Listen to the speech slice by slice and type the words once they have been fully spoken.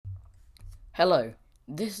Hello,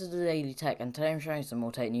 this is the Daily Tech, and today I'm sharing some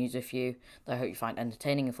more tech news with you that I hope you find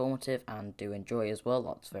entertaining, informative, and do enjoy as well.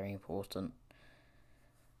 That's very important.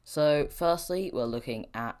 So, firstly, we're looking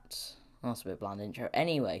at. That's a bit bland intro.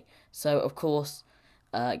 Anyway, so of course,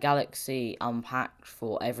 Galaxy Unpacked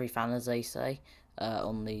for every fan, as they say,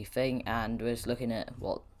 on the thing, and we're just looking at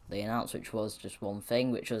what they announced, which was just one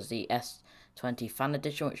thing, which was the S20 Fan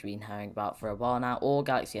Edition, which we've been hearing about for a while now, or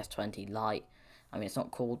Galaxy S20 Lite. I mean, it's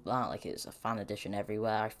not called that, like it's a fan edition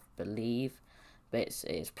everywhere, I believe, but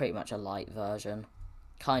it's pretty much a light version,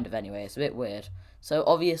 kind of anyway. It's a bit weird. So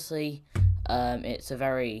obviously, it's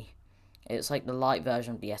like the light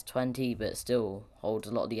version of the S20, but it still holds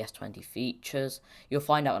a lot of the S20 features. You'll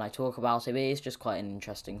find out when I talk about it, but it's just quite an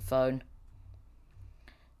interesting phone.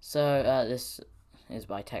 So this is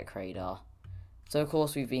by TechRadar. So of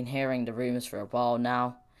course we've been hearing the rumours for a while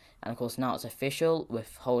now, and of course now it's official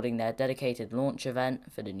with holding their dedicated launch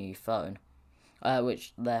event for the new phone,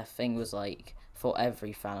 which their thing was like for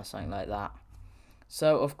every fan or something like that.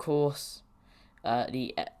 So of course,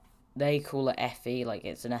 they call it FE, like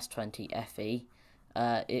it's an S20 FE.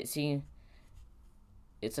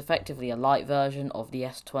 It's effectively a light version of the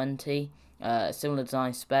S20, similar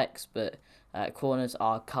design specs, but corners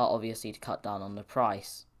are cut obviously to cut down on the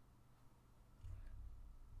price.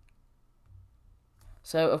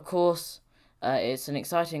 So, of course, it's an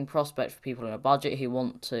exciting prospect for people on a budget who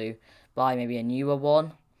want to buy maybe a newer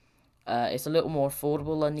one. It's a little more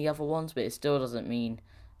affordable than the other ones, but it still doesn't mean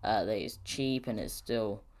that it's cheap, and it's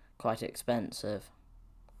still quite expensive.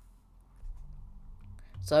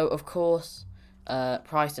 So, of course,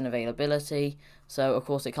 price and availability. So, of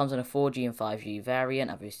course, it comes in a 4G and 5G variant,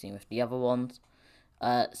 as we've seen with the other ones.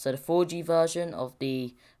 So the 4G version of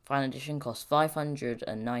the Final Edition costs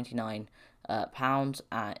 £599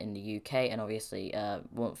 in the UK, and obviously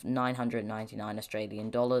 999 Australian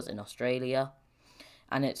dollars in Australia,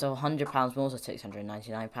 and it's £100 more, so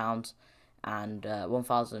 £699, and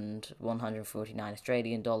 1,149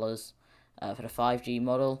 Australian dollars for the 5G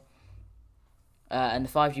model. And the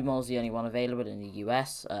 5G model is the only one available in the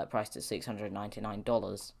US, priced at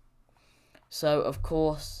 $699. So, of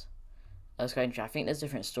course, I think there's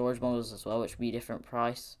different storage models as well, which would be a different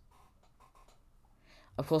price.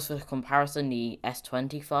 Of course, for comparison, the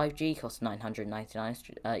S20 5G costs 999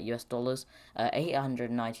 US dollars,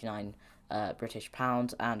 899 British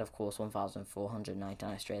pounds, and of course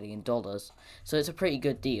 1,499 Australian dollars. So it's a pretty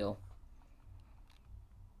good deal.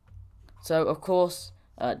 So, of course,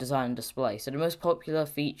 design and display. So the most popular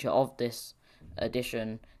feature of this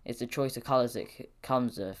edition is the choice of colours it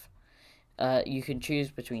comes with. You can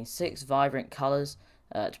choose between 6 vibrant colours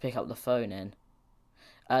to pick up the phone in.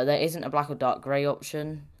 There isn't a black or dark grey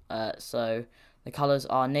option, so the colours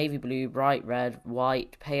are navy blue, bright red,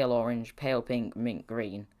 white, pale orange, pale pink, mint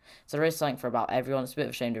green. So there is something for about everyone. It's a bit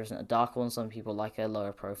of a shame there isn't a dark one. Some people like a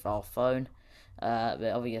lower profile phone, but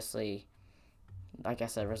obviously, I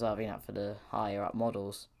guess they're reserving that for the higher up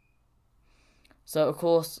models. So of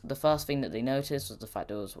course, the first thing that they noticed was the fact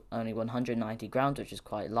that it was only 190 grams, which is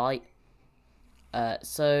quite light.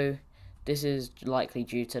 So this is likely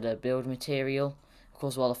due to the build material. Of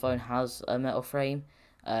course, while the phone has a metal frame,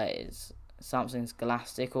 it's Samsung's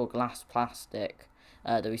Glasstic or glass plastic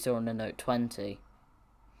that we saw on the Note 20.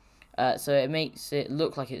 So it makes it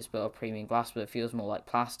look like it's built of premium glass, but it feels more like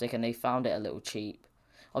plastic, and they found it a little cheap.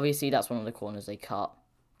 Obviously, that's one of the corners they cut.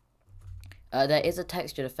 There is a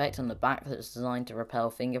textured effect on the back that's designed to repel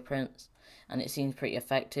fingerprints, and it seems pretty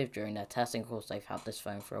effective during their testing. Of course, they've had this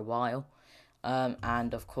phone for a while.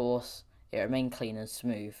 And of course, it remained clean and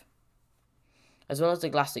smooth. As well as the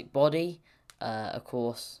glasstic body, of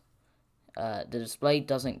course, the display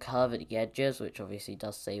doesn't curve at the edges, which obviously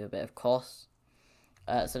does save a bit of cost.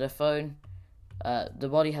 So the phone, the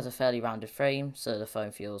body has a fairly rounded frame, so the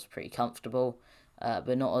phone feels pretty comfortable,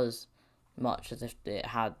 but not as much as if it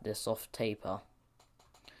had this soft taper.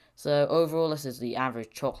 So overall, this is the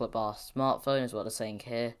average chocolate bar smartphone, is what they're saying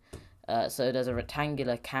here. So there's a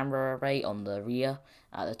rectangular camera array on the rear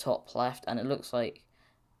at the top left, and it looks like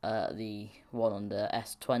the one on the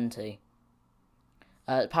S20.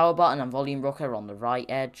 The power button and volume rocker are on the right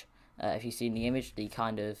edge. If you see in the image, the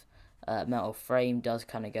kind of metal frame does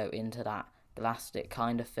kind of go into that glasstic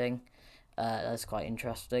kind of thing. That's quite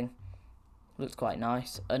interesting. Looks quite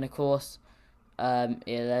nice. And of course,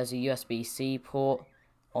 there's a USB-C port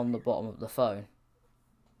on the bottom of the phone.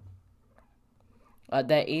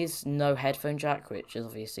 There is no headphone jack, which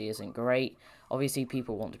obviously isn't great. Obviously,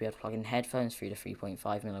 people want to be able to plug in headphones through the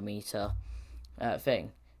 3.5mm thing.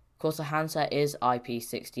 Of course, the handset is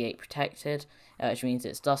IP68 protected, which means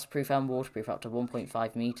it's dustproof and waterproof up to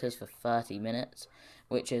 1.5 meters for 30 minutes.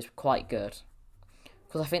 which is quite good.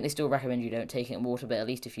 Because I think they still recommend you don't take it in water, but at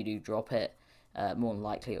least if you do drop it, more than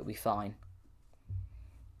likely it'll be fine.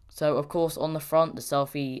 So, of course, on the front, the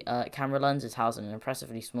selfie camera lens is housed in an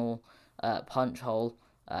impressively small punch hole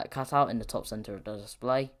cut out in the top center of the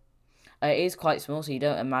display. It is quite small, so you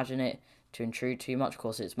don't imagine it to intrude too much. Of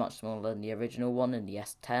course, it's much smaller than the original one in the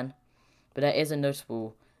S10. But there is a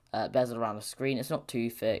noticeable bezel around the screen. It's not too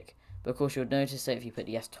thick, but of course you'll notice it if you put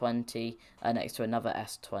the S20 next to another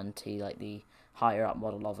S20, like the higher up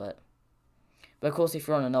model of it. But of course, if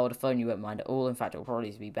you're on an older phone, you won't mind at all. In fact, it will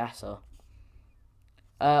probably be better.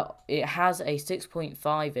 It has a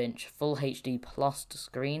 6.5-inch Full HD Plus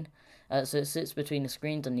screen, so it sits between the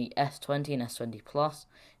screens on the S20 and S20 Plus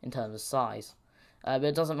in terms of size. But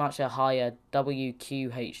it doesn't match a higher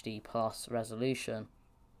WQHD Plus resolution.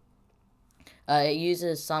 It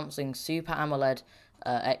uses Samsung Super AMOLED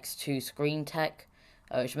X2 screen tech,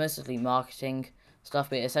 which is mostly marketing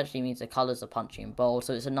stuff, but it essentially means the colours are punchy and bold,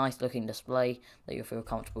 so it's a nice looking display that you'll feel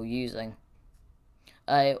comfortable using.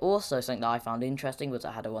 Also, something that I found interesting was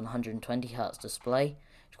it had a 120Hz display,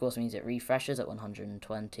 which of course means it refreshes at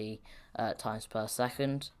 120 times per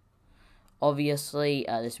second. Obviously,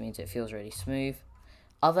 this means it feels really smooth.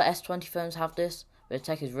 Other S20 phones have this, but the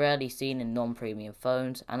tech is rarely seen in non-premium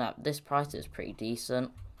phones, and at this price it's pretty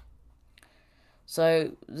decent.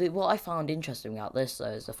 So, what I found interesting about this, though,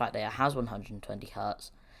 is the fact that it has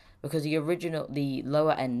 120Hz, because the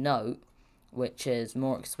lower end Note, which is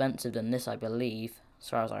more expensive than this, I believe, as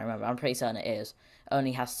far as I remember, I'm pretty certain it is,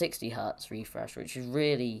 only has 60Hz refresh, which is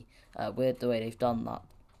really weird the way they've done that.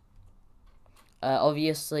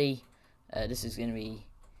 Obviously, this is going to be,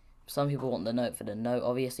 some people want the Note for the Note,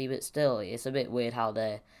 obviously, but still, it's a bit weird how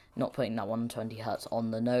they're not putting that 120Hz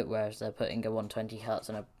on the Note, whereas they're putting a 120Hz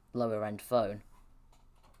on a lower end phone.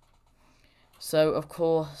 So, of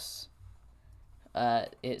course,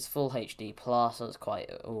 it's Full HD Plus, so it's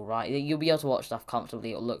quite alright. You'll be able to watch stuff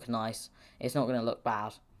comfortably, it'll look nice. It's not going to look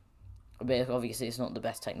bad. But obviously, it's not the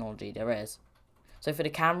best technology there is. So, for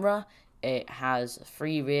the camera, it has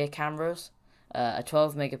 3 rear cameras, a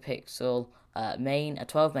 12 megapixel main, a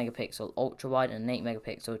 12 megapixel ultra wide, and an 8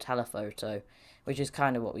 megapixel telephoto, which is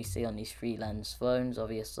kind of what we see on these 3 lens phones,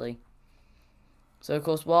 obviously. So, of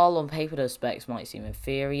course, while on paper those specs might seem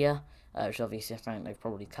inferior, which obviously I think they've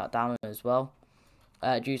probably cut down on as well,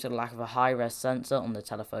 due to the lack of a high-res sensor on the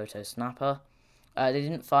telephoto snapper. They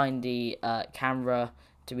didn't find the camera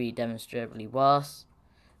to be demonstrably worse.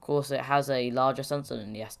 Of course, it has a larger sensor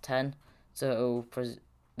than the S10, so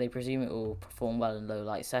they presume it will perform well in low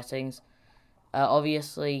light settings.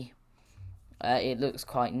 Obviously, it looks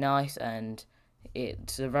quite nice, and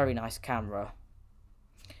it's a very nice camera.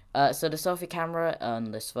 So the selfie camera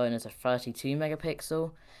on this phone is a 32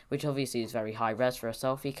 megapixel, which obviously is very high res for a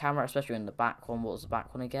selfie camera, especially in the back one. What was the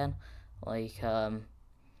back one again?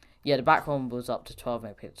 Yeah, the back one was up to 12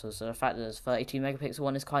 megapixels, so the fact that there's a 32 megapixel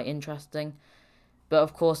one is quite interesting. But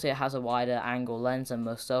of course it has a wider angle lens than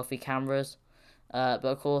most selfie cameras. But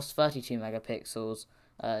of course 32 megapixels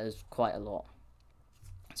is quite a lot.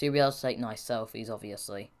 So you'll be able to take nice selfies,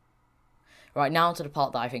 obviously. Right, now to the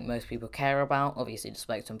part that I think most people care about, obviously the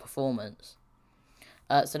specs and performance.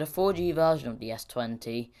 So the 4G version of the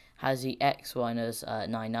S20 has the Exynos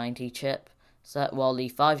 990 chip, while the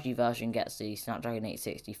 5G version gets the Snapdragon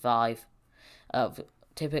 865.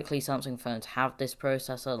 Typically, Samsung phones have this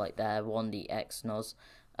processor, like their one, the Exynos,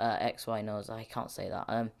 I can't say that,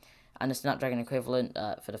 and the Snapdragon equivalent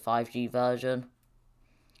for the 5G version.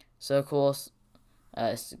 So, of course,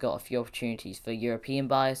 it's got a few opportunities for European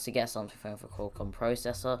buyers to get a Samsung phone for Qualcomm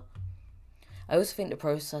processor. I also think the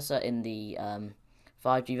processor in the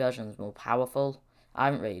 5G version is more powerful. I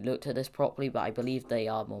haven't really looked at this properly, but I believe they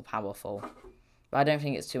are more powerful. But I don't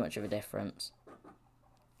think it's too much of a difference.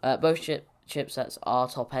 Both chipsets are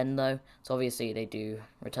top end though, so obviously they do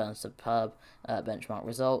return superb benchmark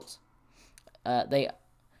results. They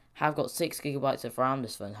have got 6GB of RAM,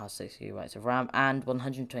 this phone has 6GB of RAM, and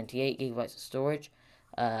 128GB of storage,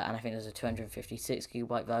 and I think there's a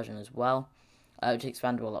 256GB version as well, which is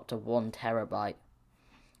expandable up to 1TB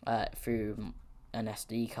through an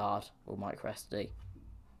SD card or micro SD.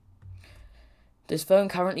 This phone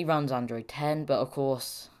currently runs Android 10, but of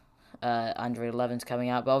course Android 11 is coming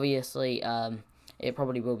out, but obviously it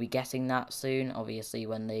probably will be getting that soon, obviously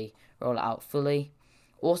when they roll it out fully.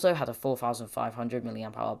 Also had a 4500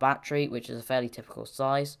 mAh battery, which is a fairly typical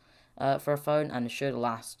size for a phone, and it should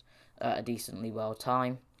last a decently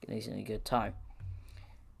good time.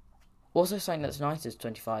 Also, something that's nice is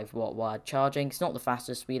 25-watt wired charging. It's not the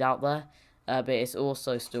fastest speed out there, but it's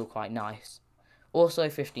also still quite nice. Also,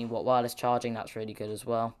 15-watt wireless charging, that's really good as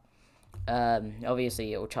well.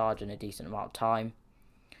 Obviously, it will charge in a decent amount of time.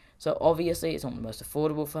 So obviously, it's not the most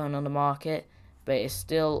affordable phone on the market, but it's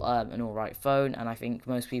still an alright phone, and I think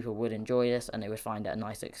most people would enjoy this and they would find it a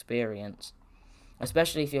nice experience.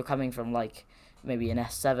 Especially if you're coming from like maybe an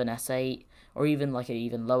S7, S8, or even like an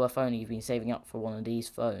even lower phone and you've been saving up for one of these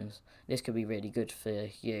phones. This could be really good for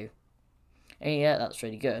you. And yeah, that's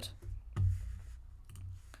really good.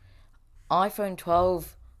 iPhone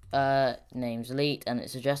 12 names leaked, and it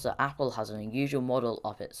suggests that Apple has an unusual model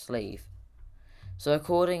up its sleeve. So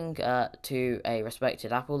according to a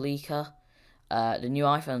respected Apple leaker, the new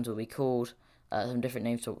iPhones will be called some different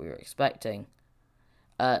names to what we were expecting.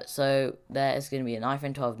 So there is going to be an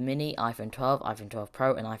iPhone 12 mini, iPhone 12, iPhone 12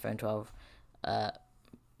 Pro, and iPhone 12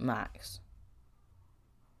 Max.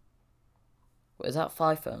 What, is that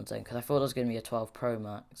 5 phones then? Because I thought there was going to be a 12 Pro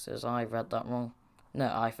Max. As I read that wrong? No,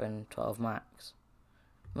 iPhone 12 Max.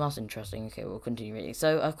 That's interesting. Okay, we'll continue reading.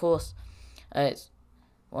 So, of course, it's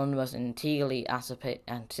one of the most eagerly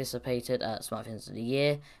anticipated smartphones of the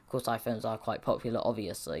year. Of course, iPhones are quite popular,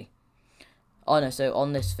 obviously. Oh no, so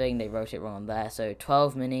on this thing, they wrote it wrong there. So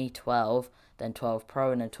 12 mini, 12, then 12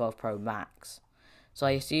 Pro, and then 12 Pro Max. So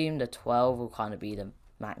I assume the 12 will kind of be the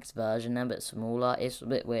Max version then, but smaller. It's a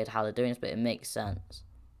bit weird how they're doing this, but it makes sense.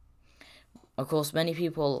 Of course, many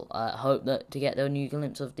people hope that to get their new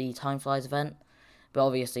glimpse of the Time Flies event, but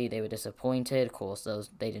obviously they were disappointed. Of course,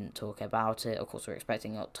 they didn't talk about it. Of course, we're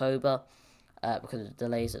expecting October because of the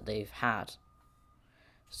delays that they've had.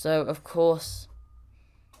 So, of course,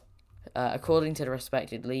 according to the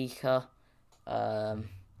respected leaker, the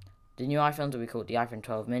new iPhones will be called the iPhone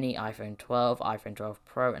 12 mini, iPhone 12, iPhone 12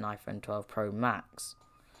 Pro, and iPhone 12 Pro Max,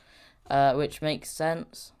 which makes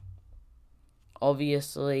sense.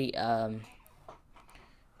 Obviously,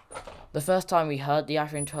 the first time we heard the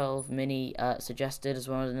iPhone 12 mini suggested as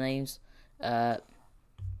one of the names, so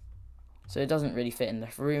it doesn't really fit in the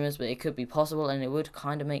rumours, but it could be possible and it would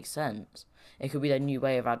kind of make sense. It could be their new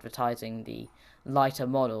way of advertising the lighter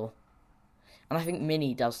model. And I think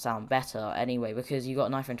mini does sound better anyway, because you got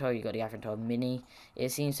an iPhone 12, you got the iPhone 12 mini. It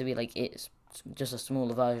seems to be like it's just a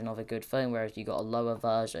smaller version of a good phone, whereas you got a lower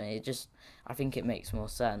version. I think it makes more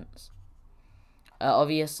sense.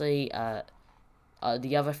 Obviously,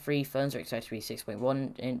 the other 3 phones are expected to be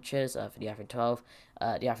 6.1 inches for the iPhone 12,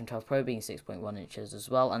 the iPhone 12 Pro being 6.1 inches as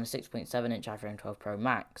well, and a 6.7 inch iPhone 12 Pro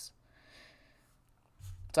Max.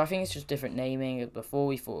 So I think it's just different naming. Before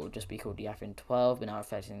we thought it would just be called the iPhone 12, but now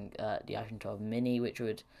reflecting the iPhone 12 mini, which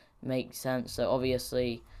would make sense. So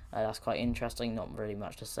obviously that's quite interesting. Not really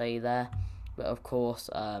much to say there, but of course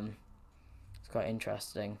it's quite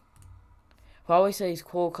interesting. Huawei says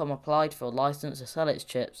Qualcomm applied for a license to sell its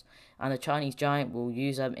chips, and the Chinese giant will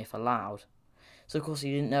use them if allowed. So of course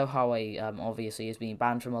you didn't know Huawei obviously is being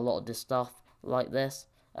banned from a lot of this stuff like this.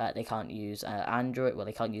 They can't use Android. Well,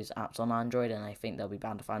 they can't use apps on Android, and I think they'll be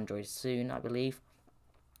banned off Android soon, I believe.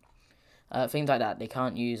 Things like that. They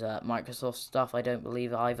can't use Microsoft stuff, I don't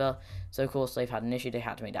believe, either. So, of course, they've had an issue. They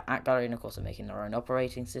had to make that app gallery, and, of course, they're making their own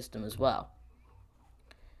operating system as well.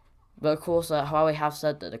 But, of course, Huawei have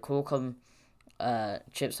said that the Qualcomm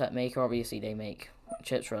chipset maker, obviously they make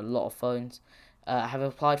chips for a lot of phones, have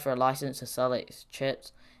applied for a license to sell its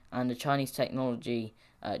chips, and the Chinese technology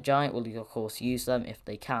giant will of course use them if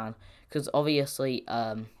they can, because obviously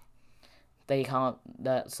they can't.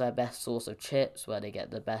 That's their best source of chips, where they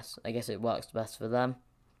get the best. I guess it works best for them,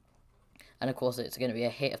 and of course it's going to be a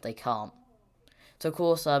hit if they can't. So of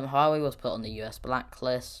course Huawei was put on the US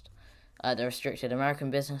blacklist. They restricted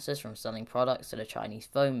American businesses from selling products to the Chinese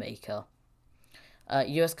phone maker.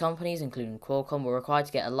 US companies, including Qualcomm, were required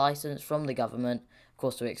to get a license from the government, of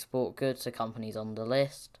course, to export goods to companies on the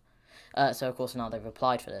list. So, of course, now they've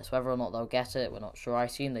applied for this. Whether or not they'll get it, we're not sure. I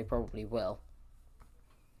assume they probably will.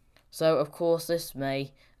 So, of course, this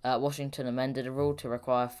May, Washington amended a rule to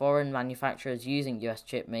require foreign manufacturers using US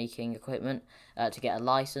chip-making equipment to get a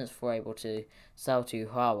license before able to sell to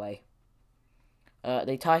Huawei.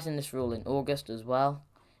 They tightened this rule in August as well.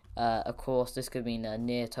 Of course, this could mean a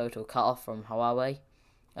near total cut-off from Huawei,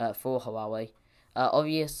 for Huawei.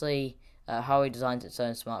 Obviously, Huawei designs its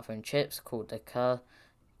own smartphone chips called the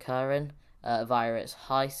Kirin via its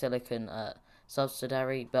high silicon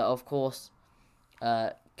subsidiary, but of course,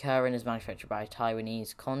 Kirin is manufactured by a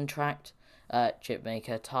Taiwanese contract chip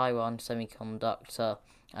maker, Taiwan Semiconductor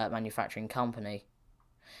Manufacturing Company.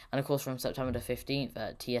 And of course, from September the 15th,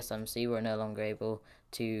 TSMC were no longer able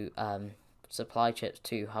to supply chips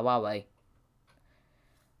to Huawei.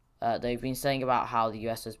 They've been saying about how the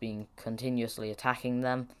US has been continuously attacking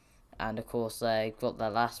them, and of course they got their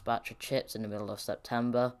last batch of chips in the middle of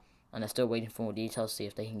September, and they're still waiting for more details to see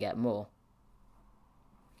if they can get more.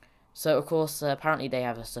 So of course, apparently they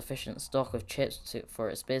have a sufficient stock of chips for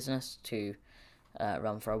its business to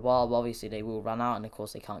run for a while, but obviously they will run out, and of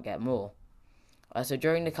course they can't get more. So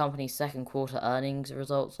during the company's second quarter earnings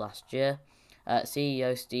results last year,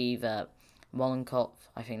 CEO Steve Mollenkopf,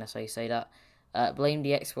 I think that's how you say that, blamed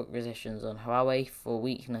the export restrictions on Huawei for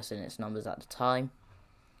weakness in its numbers at the time.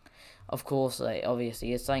 Of course,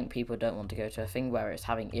 obviously, it's something people don't want to go to a thing where it's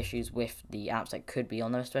having issues with the apps that could be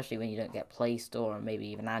on there, especially when you don't get Play Store or maybe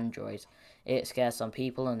even Android. It scares some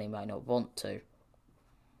people and they might not want to.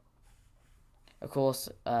 Of course,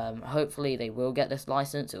 hopefully they will get this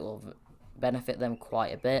license. It will benefit them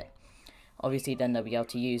quite a bit. Obviously, then they'll be able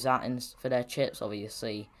to use that for their chips.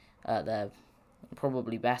 Obviously, they're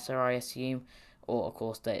probably better, I assume, or of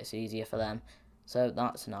course that it's easier for them. So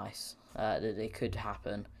that's nice that it could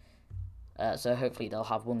happen. So hopefully they'll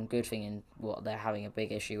have one good thing in what they're having a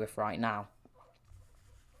big issue with right now.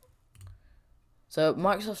 So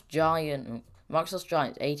Microsoft's giant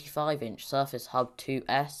 85-inch Surface Hub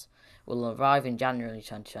 2S will arrive in January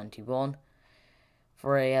 2021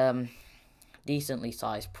 for a decently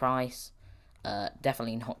sized price.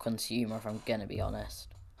 Definitely not consumer, if I'm gonna be honest.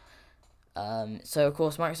 So of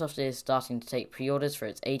course Microsoft is starting to take pre-orders for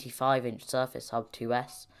its 85-inch Surface Hub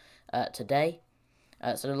 2S today.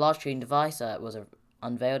 So the large screen device was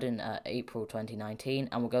unveiled in April 2019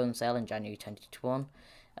 and will go on sale in January 2021,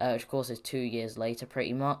 which of course is 2 years later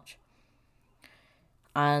pretty much.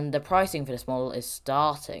 And the pricing for this model is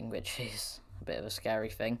starting, which is a bit of a scary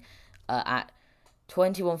thing, at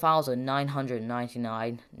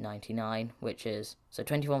 $21,999.99, which is so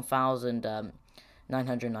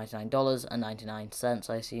 $21,999.99.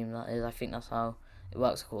 I assume that is. I think that's how it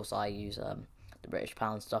works. Of course, I use the British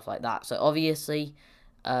pound, stuff like that. So obviously,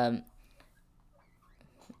 a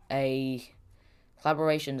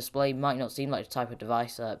collaboration display might not seem like the type of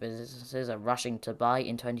device businesses are rushing to buy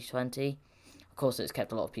in 2020. Of course, it's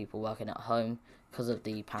kept a lot of people working at home because of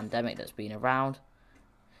the pandemic that's been around.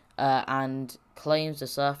 And claims the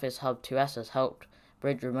Surface Hub 2S has helped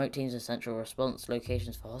bridge remote teams and central response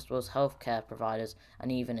locations for hospitals, healthcare providers,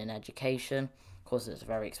 and even in education. Of course, it's a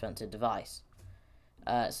very expensive device.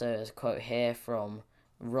 So there's a quote here from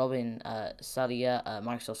Robin Salier,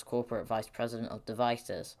 Microsoft's Corporate Vice President of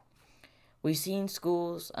Devices. We've seen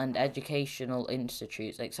schools and educational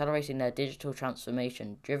institutes accelerating their digital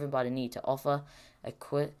transformation, driven by the need to offer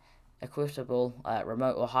equitable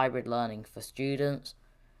remote or hybrid learning for students.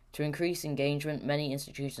 To increase engagement, many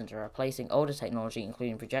institutions are replacing older technology,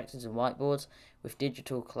 including projectors and whiteboards, with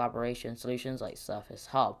digital collaboration solutions like Surface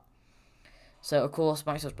Hub. So, of course,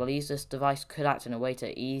 Microsoft believes this device could act in a way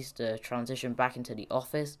to ease the transition back into the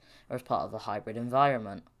office or as part of a hybrid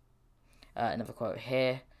environment. Another quote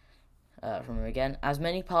here from him again. As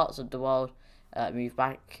many parts of the world move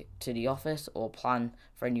back to the office or plan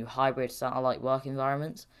for a new hybrid satellite work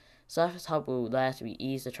environments, Surface Hub will there to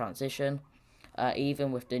ease the transition,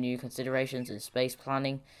 even with the new considerations in space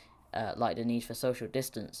planning, like the need for social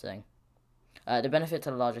distancing. The benefit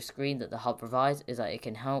to the larger screen that the hub provides is that it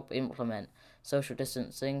can help implement social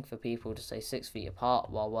distancing for people to stay 6 feet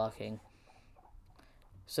apart while working.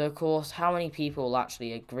 So, of course, how many people will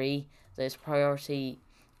actually agree that it's priority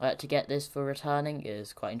to get this for returning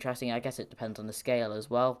is quite interesting. I guess it depends on the scale as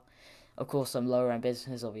well. Of course, some lower end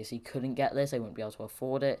businesses obviously couldn't get this, they wouldn't be able to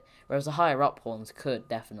afford it, whereas the higher up ones could,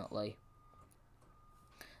 definitely.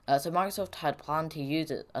 So Microsoft had planned to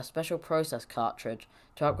use a special process cartridge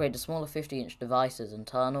to upgrade the smaller 50-inch devices'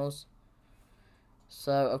 internals.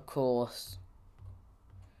 So, of course,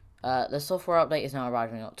 the software update is now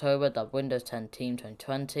arriving in October, dubbed Windows 10 Team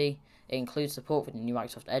 2020. It includes support for the new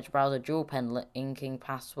Microsoft Edge browser, dual pen inking,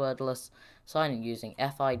 passwordless signing using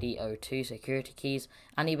FIDO2 security keys,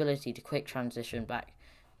 and the ability to quick transition back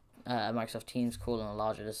a Microsoft Teams call on a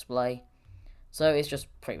larger display. So it's just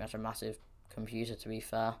pretty much a massive computer, to be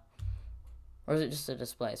fair. Or is it just a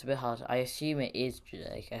display? It's a bit hard. I assume it is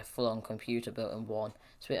like a full-on computer built in one.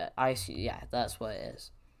 So I assume, yeah, that's what it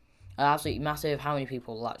is. Absolutely massive. How many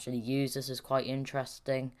people will actually use this is quite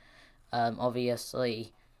interesting.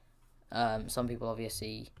 Obviously, some people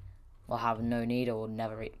obviously will have no need or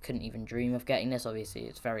couldn't even dream of getting this. Obviously,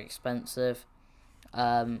 it's very expensive.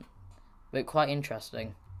 But quite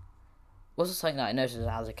interesting. Also something that I noticed it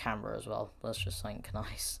has a camera as well. That's just something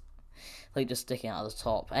nice. Like just sticking out of the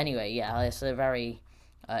top. Anyway, yeah, it's a very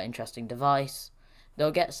interesting device.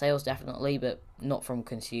 They'll get sales definitely, but not from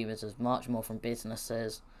consumers as much, more from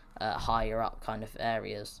businesses, higher up kind of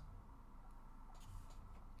areas.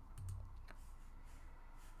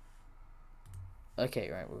 Okay,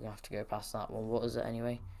 right, we're gonna have to go past that one. What is it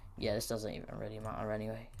anyway? Yeah, this doesn't even really matter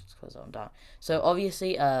anyway. Just close that one down. So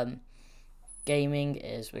obviously, gaming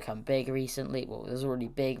has become big recently. Well, it was already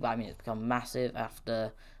big, but I mean it's become massive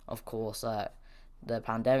after, of course, the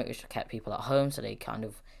pandemic, which kept people at home, so they kind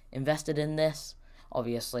of invested in this.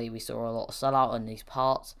 Obviously, we saw a lot of sellout on these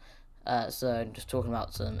parts. So just talking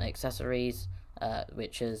about some accessories,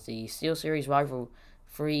 which is the SteelSeries Rival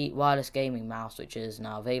free wireless gaming mouse, which is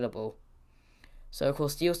now available. So of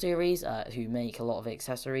course SteelSeries, who make a lot of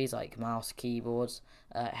accessories like mouse, keyboards,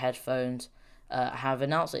 headphones, have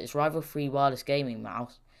announced that its rival free wireless gaming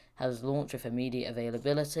mouse has launched with immediate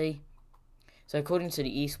availability. So according to the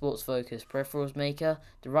esports focused peripherals maker,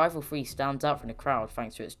 the Rival 3 stands out from the crowd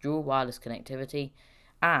thanks to its dual wireless connectivity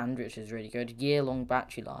and, which is really good, year-long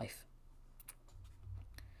battery life.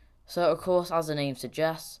 So of course, as the name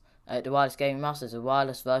suggests, the wireless gaming mouse is a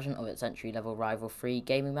wireless version of its entry-level Rival 3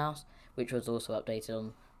 gaming mouse, which was also updated on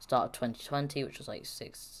the start of 2020, which was like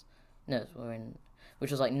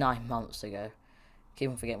 9 months ago.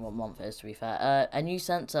 Keep on forgetting what month it is, to be fair. A new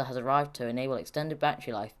sensor has arrived to enable extended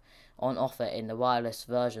battery life on offer in the wireless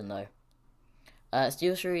version, though.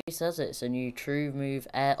 SteelSeries says it's a new TrueMove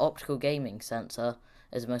Air optical gaming sensor.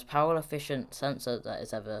 It's the most power-efficient sensor that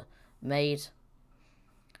is ever made.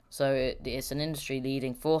 So it's an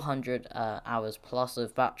industry-leading 400 hours plus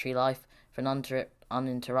of battery life for an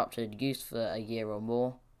uninterrupted use for a year or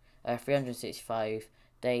more. 365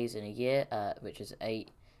 days in a year, which is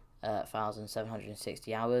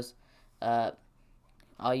 8,760 hours.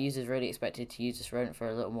 Our users really expected to use this rodent for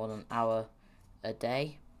a little more than an hour a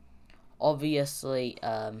day. Obviously,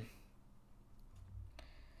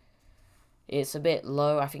 it's a bit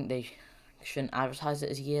low. I think they shouldn't advertise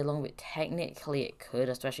it as a year long, but technically it could,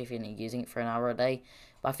 especially if you're not using it for an hour a day.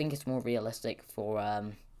 But I think it's more realistic for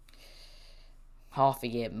half a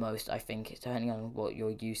year at most, I think, depending on what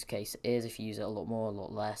your use case is. If you use it a lot more, a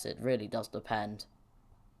lot less, it really does depend.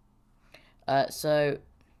 In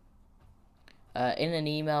an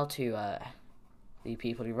email to the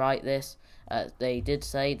people who write this, they did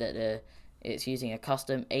say that it's using a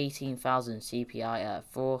custom 18,000 CPI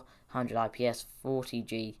 400 IPS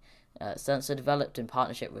 40G sensor developed in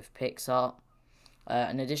partnership with Pixar.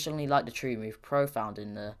 And additionally, like the TrueMove Pro found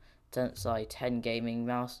in the Tensai 10 gaming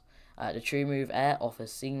mouse, the TrueMove Air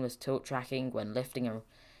offers seamless tilt tracking when lifting and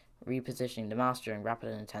repositioning the mouse during rapid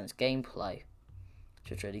and intense gameplay,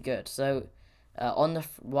 which is really good. So, on the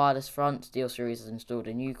wireless front, SteelSeries has installed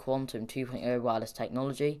a new Quantum 2.0 wireless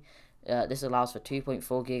technology. This allows for 2.4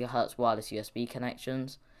 GHz wireless USB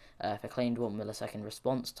connections for claimed 1 millisecond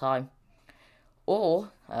response time.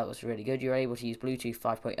 Or, what's really good, you're able to use Bluetooth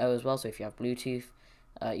 5.0 as well, so if you have Bluetooth,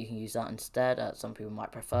 you can use that instead. Some people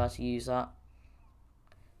might prefer to use that.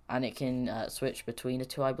 And it can switch between the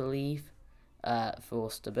two, I believe, for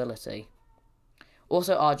stability.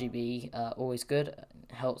 Also, RGB, always good,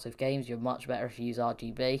 helps with games. You're much better if you use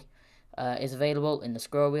RGB. Is available in the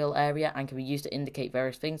scroll wheel area and can be used to indicate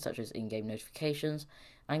various things such as in-game notifications,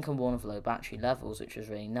 and can warn of low battery levels, which is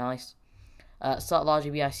really nice. Subtle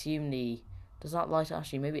RGB, I assume does that light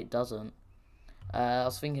actually? Maybe it doesn't. I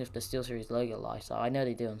was thinking if the SteelSeries logo lights out. I know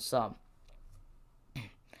they do on some.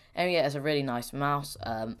 Anyway, it's a really nice mouse.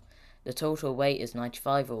 The total weight is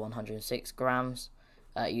 95 or 106 grams,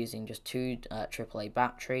 using just two AAA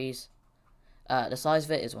batteries. The size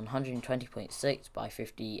of it is 120.6 by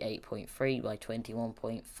 58.3 by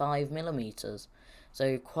 21.5 millimeters,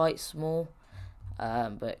 so quite small,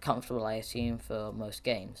 but comfortable, I assume, for most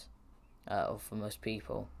games, or for most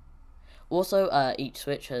people. Also, each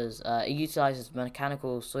switch it utilizes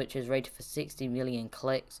mechanical switches rated for 60 million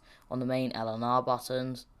clicks on the main L and R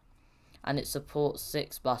buttons, and it supports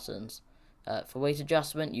 6 buttons. For weight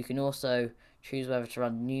adjustment, you can also choose whether to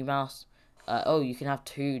run the new mouse. You can have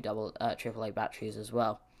 2 AAA batteries as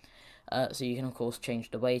well. So you can, of course,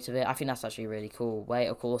 change the weight of it. I think that's actually a really cool way.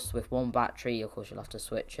 Of course, with one battery, of course, you'll have to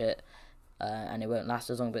switch it, and it won't last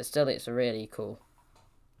as long, but still, it's a really cool.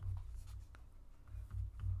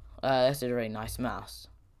 This is a really nice mouse.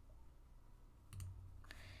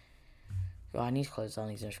 God, I need to close down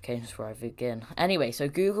these notifications before I begin. Anyway, so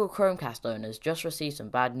Google Chromecast owners just received some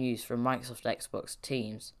bad news from Microsoft Xbox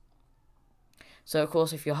teams. So, of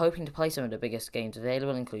course, if you're hoping to play some of the biggest games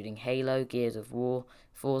available, including Halo, Gears of War,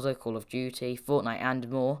 Forza, Call of Duty, Fortnite, and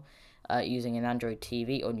more, using an Android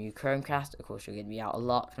TV or new Chromecast, of course, you're going to be out of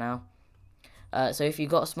luck now. So, if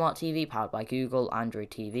you've got a smart TV powered by Google,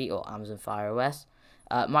 Android TV, or Amazon Fire OS,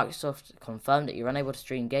 Microsoft confirmed that you're unable to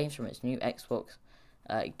stream games from its new Xbox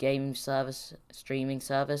game streaming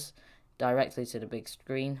service directly to the big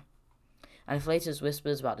screen. And if latest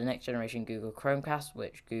whispers about the next generation Google Chromecast,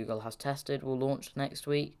 which Google has tested, will launch next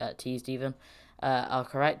week, teased even, are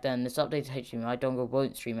correct, then this updated HDMI dongle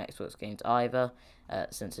won't stream Xbox games either,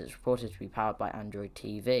 since it's reported to be powered by Android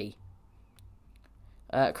TV.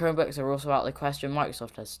 Chromebooks are also out of the question,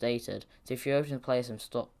 Microsoft has stated. So if you're open to play some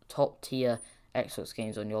top tier Xbox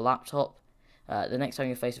games on your laptop, the next time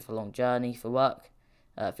you're faced with a long journey for work,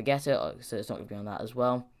 forget it, so it's not going to be on that as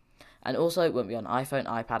well. And also it won't be on iPhone,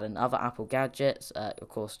 iPad and other Apple gadgets, of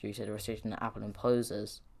course due to the restriction that Apple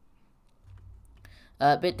imposes.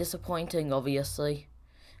 A bit disappointing, obviously.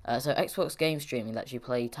 So Xbox game streaming lets you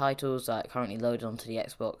play titles currently loaded onto the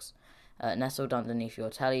Xbox, nestled underneath your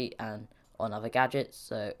telly and on other gadgets,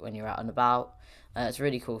 so when you're out and about. It's a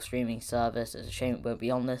really cool streaming service. It's a shame it won't be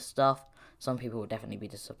on this stuff. Some people will definitely be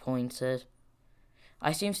disappointed. I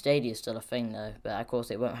assume Stadia is still a thing though, but of course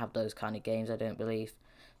it won't have those kind of games, I don't believe.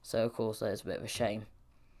 So of course that's a bit of a shame.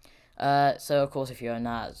 So of course if you're on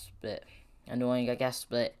that, it's a bit annoying, I guess,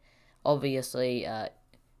 but obviously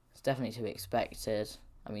it's definitely to be expected.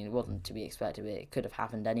 I mean, it wasn't to be expected, but it could have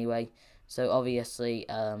happened anyway. So obviously it's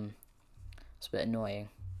a bit annoying.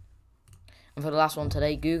 And for the last one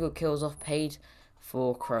today, Google kills off paid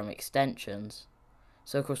for Chrome extensions.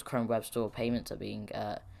 So of course Chrome Web Store payments are being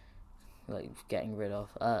getting rid of.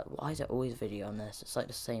 Why is there always a video on this? It's like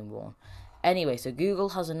the same one. Anyway, so Google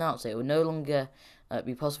has announced it will no longer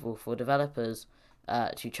be possible for developers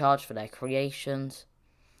to charge for their creations.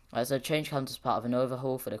 So change comes as part of an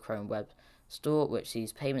overhaul for the Chrome Web Store, which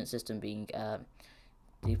sees payment system being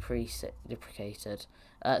deprecated.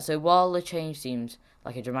 So while the change seems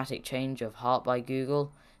like a dramatic change of heart by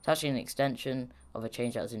Google, it's actually an extension of a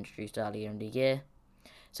change that was introduced earlier in the year.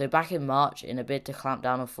 So back in March, in a bid to clamp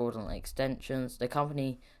down on fraudulent extensions, the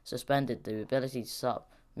company suspended the ability to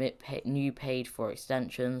submit new paid-for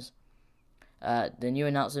extensions. The new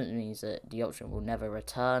announcement means that the option will never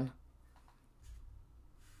return.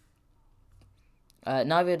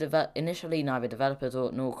 Initially, neither developers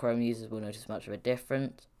nor Chrome users will notice much of a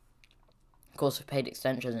difference. Of course, with paid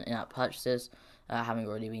extensions and in-app purchases having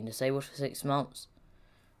already been disabled for 6 months,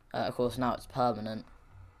 of course now it's permanent.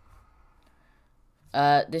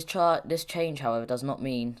 This change, however, does not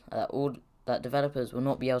mean that developers will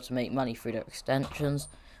not be able to make money through their extensions,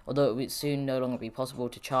 although it will soon no longer be possible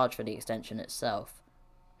to charge for the extension itself.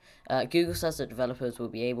 Google says that developers will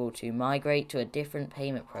be able to migrate to a different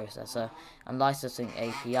payment processor and licensing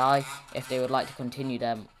API if they would like to continue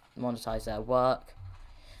to monetize their work.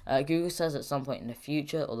 Google says at some point in the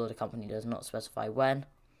future, although the company does not specify when,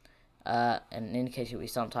 and indicates it will be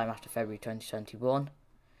sometime after February 2021.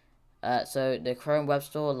 So the Chrome Web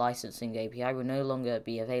Store licensing API will no longer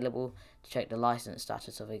be available to check the license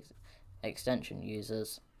status of extension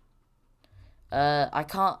users.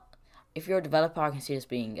 If you're a developer, I can see this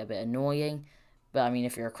being a bit annoying, but I mean,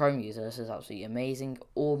 if you're a Chrome user, this is absolutely amazing,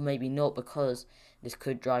 or maybe not, because this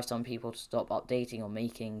could drive some people to stop updating or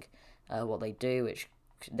making what they do, which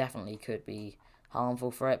definitely could be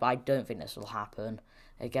harmful for it, but I don't think this will happen.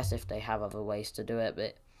 I guess if they have other ways to do it,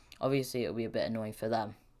 but obviously it'll be a bit annoying for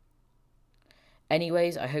them.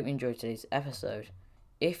 Anyways, I hope you enjoyed today's episode.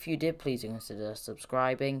 If you did, please consider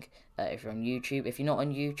subscribing if you're on YouTube. If you're not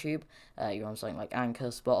on YouTube, you're on something like Anchor,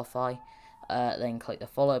 Spotify, then click the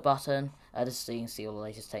follow button, just so you can see all the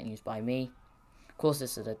latest tech news by me. Of course,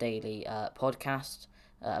 this is a daily podcast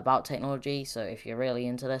about technology, so if you're really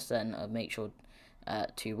into this, then make sure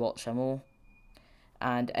to watch them all.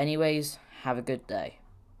 And anyways, have a good day.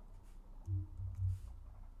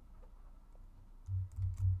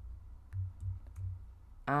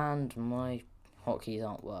 And my hotkeys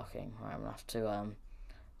aren't working. Right, I'm gonna have to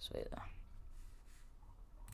switch that.